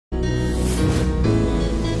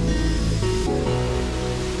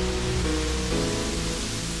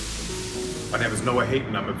My name is Noah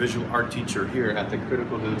Haytin. I'm a visual art teacher here at the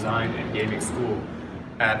Critical Design and Gaming School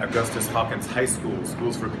at Augustus Hawkins High School,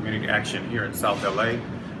 Schools for Community Action here in South LA,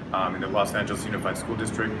 in the Los Angeles Unified School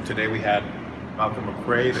District. Today we had Malcolm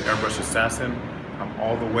McCrae, the airbrush assassin, come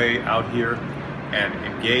all the way out here and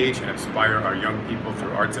engage and inspire our young people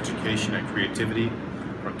through arts education and creativity,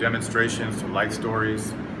 from demonstrations to life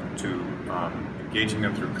stories to engaging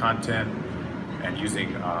them through content and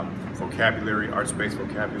using vocabulary, arts-based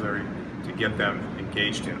vocabulary, to get them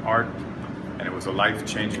engaged in art. And it was a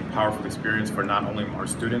life-changing, powerful experience for not only our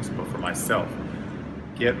students, but for myself.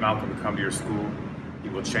 Get Malcolm to come to your school. He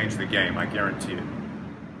will change the game, I guarantee it.